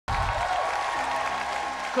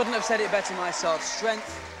Couldn't have said it better myself.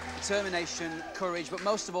 Strength, determination, courage, but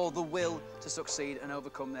most of all, the will to succeed and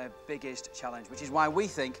overcome their biggest challenge, which is why we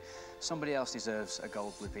think somebody else deserves a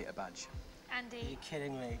gold Blue Peter badge. Andy. Are you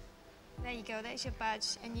kidding me? There you go, there's your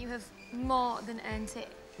badge, and you have more than earned it.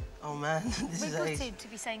 Oh, man, this is We're gutted to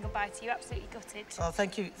be saying goodbye to you, absolutely gutted. Oh,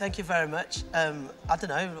 thank you very much. I don't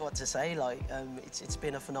know what to say, like, it's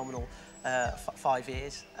been a phenomenal 5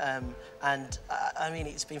 years. I mean,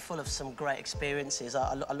 it's been full of some great experiences.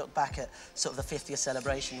 I look back at sort of the 50th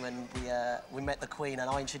celebration when we met the Queen, and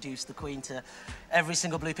I introduced the Queen to every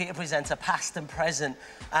single Blue Peter presenter, past and present,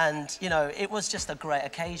 and, you know, it was just a great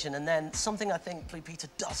occasion. And then something I think Blue Peter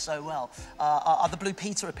does so well are the Blue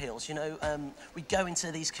Peter appeals, you know. We go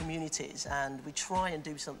into these communities and we try and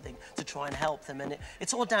do something to try and help them, and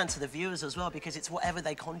it's all down to the viewers as well, because it's whatever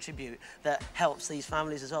they contribute that helps these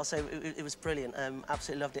families as well. So it was brilliant.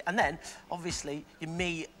 Absolutely loved it. And then, obviously, you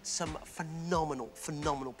meet some phenomenal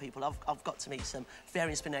people. I've got to meet some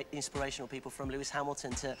very inspirational people, from Lewis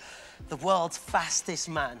Hamilton to the world's fastest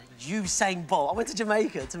man, Usain Bolt. I went to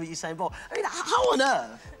Jamaica to meet Usain Bolt. I mean,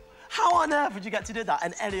 how on earth would you get to do that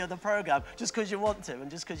in any other programme just because you want to and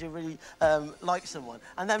just because you really like someone?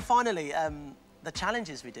 And then finally, the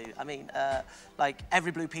challenges we do. I mean, like,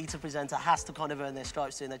 every Blue Peter presenter has to kind of earn their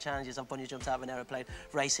stripes doing their challenges. I've bungee jumped out of an aeroplane,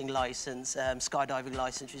 racing licence, skydiving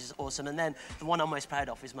licence, which is awesome. And then the one I'm most proud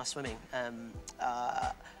of is my swimming.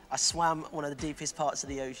 I swam one of the deepest parts of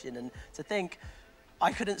the ocean, and to think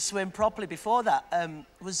I couldn't swim properly before that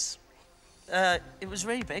it was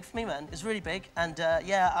really big for me, man. It was really big, and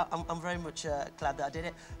yeah, I'm very much glad that I did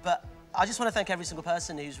it. But I just want to thank every single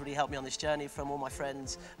person who's really helped me on this journey, from all my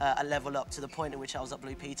friends at Level Up to the point in which I was at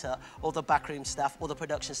Blue Peter, all the backroom staff, all the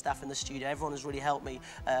production staff in the studio. Everyone has really helped me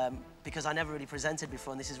because I never really presented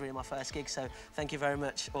before, and this is really my first gig, so thank you very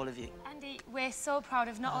much, all of you. Andy, we're so proud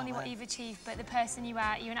of not only what you've achieved, but the person you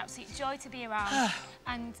are. You're an absolute joy to be around.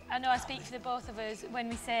 And I know I speak for the both of us when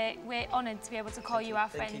we say we're honoured to be able to call you our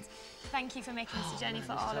friend. Thank you for making this a journey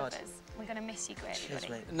for all of us. We're going to miss you greatly,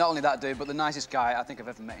 buddy. Not only that, dude, but the nicest guy I think I've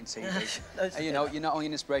ever met in TV. You know, you're not only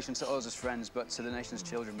an inspiration to us as friends, but to the nation's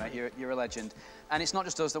children, mate. You're a legend. And it's not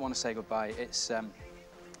just us that want to say goodbye. It's some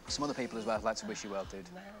other people as well who'd like to wish you well, dude.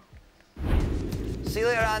 See you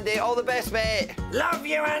later, Andy. All the best, mate. Love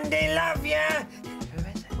you, Andy. Love you. Who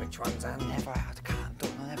is it? Which one's Andy? Never heard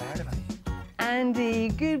of him. Andy,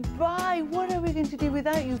 goodbye. What are we going to do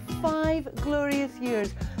without you? 5 glorious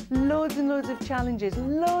years. Loads and loads of challenges.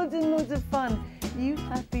 Loads and loads of fun. You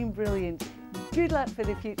have been brilliant. Good luck for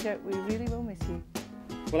the future. We really will miss you.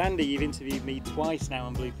 Well, Andy, you've interviewed me twice now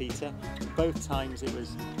on Blue Peter. Both times it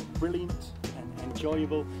was brilliant and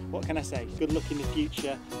enjoyable. What can I say? Good luck in the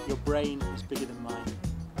future. Your brain is bigger than mine.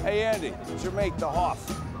 Hey, Andy, it's your mate, the Hoff.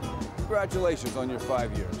 Congratulations on your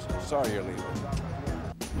 5 years. Sorry you're leaving.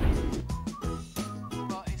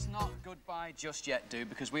 But it's not goodbye just yet, dude,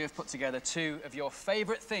 because we have put together 2 of your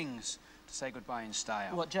favourite things to say goodbye in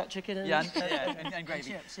style. What, jerk chicken and... Yeah, and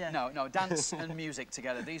gravy. Chips, yeah. No, dance and music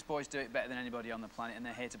together. These boys do it better than anybody on the planet, and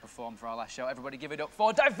they're here to perform for our last show. Everybody give it up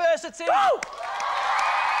for Diversity! Go!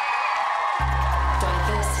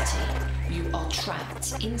 Diversity. You are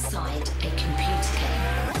trapped inside a computer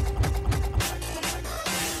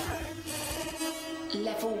game.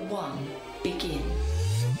 Level 1, begin.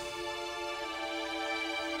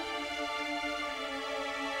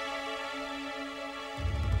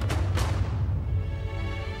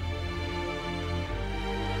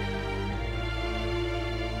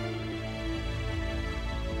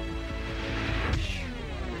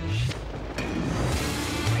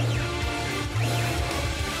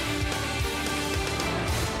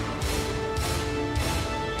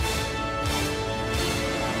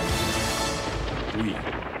 We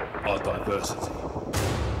are diversity.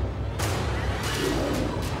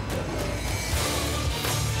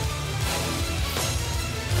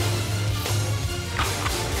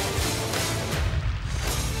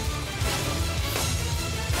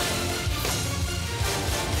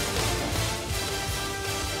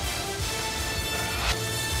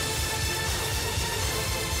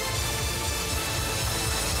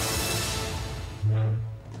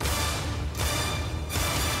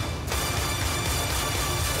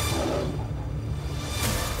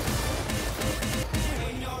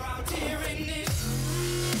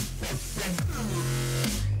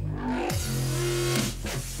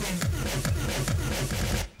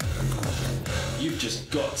 You've just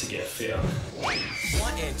got to get fitter. 1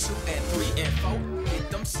 and 2 and 3 and 4. Get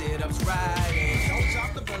them sit-ups right. And don't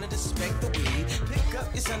drop the blunt and disrespect the weed. Pick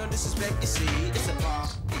up your son or disrespect your seed. It's a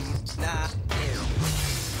party, nah.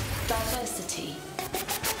 Diversity.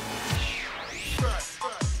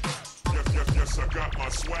 Yes, I got my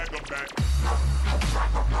swag. swagger back.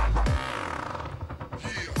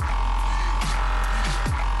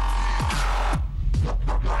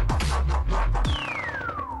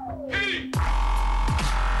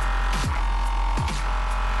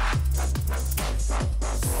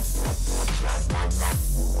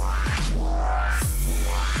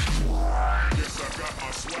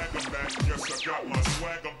 Got my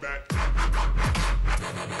swagger back.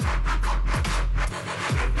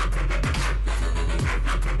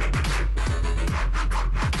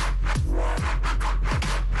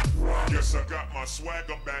 Yes, I got my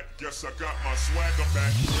swagger back. Yes, I got my swagger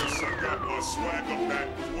back. Yes, I got my swagger back.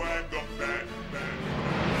 Swagger back.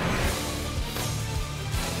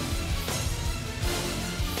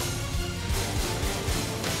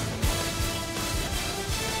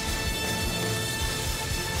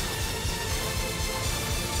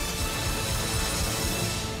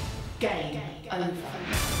 Game over.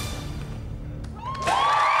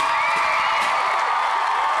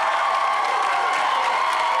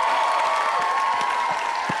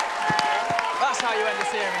 That's how you end the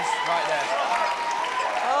series, right there.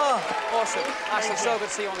 Oh, awesome. Ashley, so good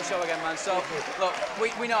to see you on the show again, man. So, look,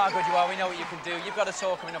 we know how good you are, we know what you can do. You've got a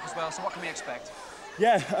tour coming up as well, so what can we expect?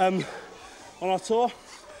 Yeah, on our tour,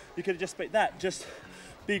 you could just expect that, just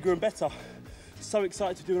bigger and better. So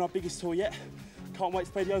excited to be doing our biggest tour yet. Can't wait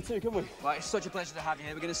to play the O2, can we? Well, it's such a pleasure to have you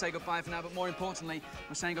here. We're going to say goodbye for now, but more importantly,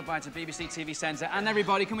 we're saying goodbye to BBC TV Centre. And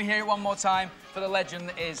everybody, can we hear it one more time for the legend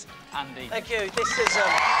that is Andy? Thank you. This is...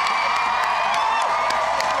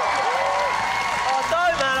 Oh,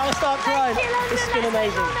 don't, man. I'll start crying. This has been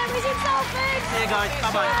amazing. Visit Salford. See you guys.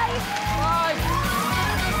 Bye-bye. Bye.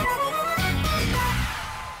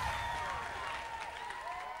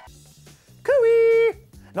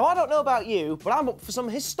 Now, I don't know about you, but I'm up for some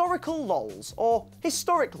historical lols, or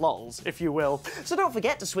historic lols, if you will. So don't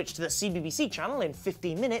forget to switch to the CBBC channel in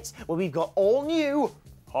 15 minutes, where we've got all new...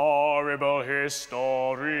 horrible histories.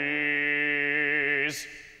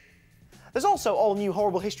 There's also all new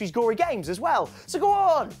Horrible Histories gory games as well, so go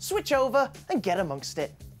on, switch over and get amongst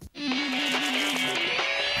it.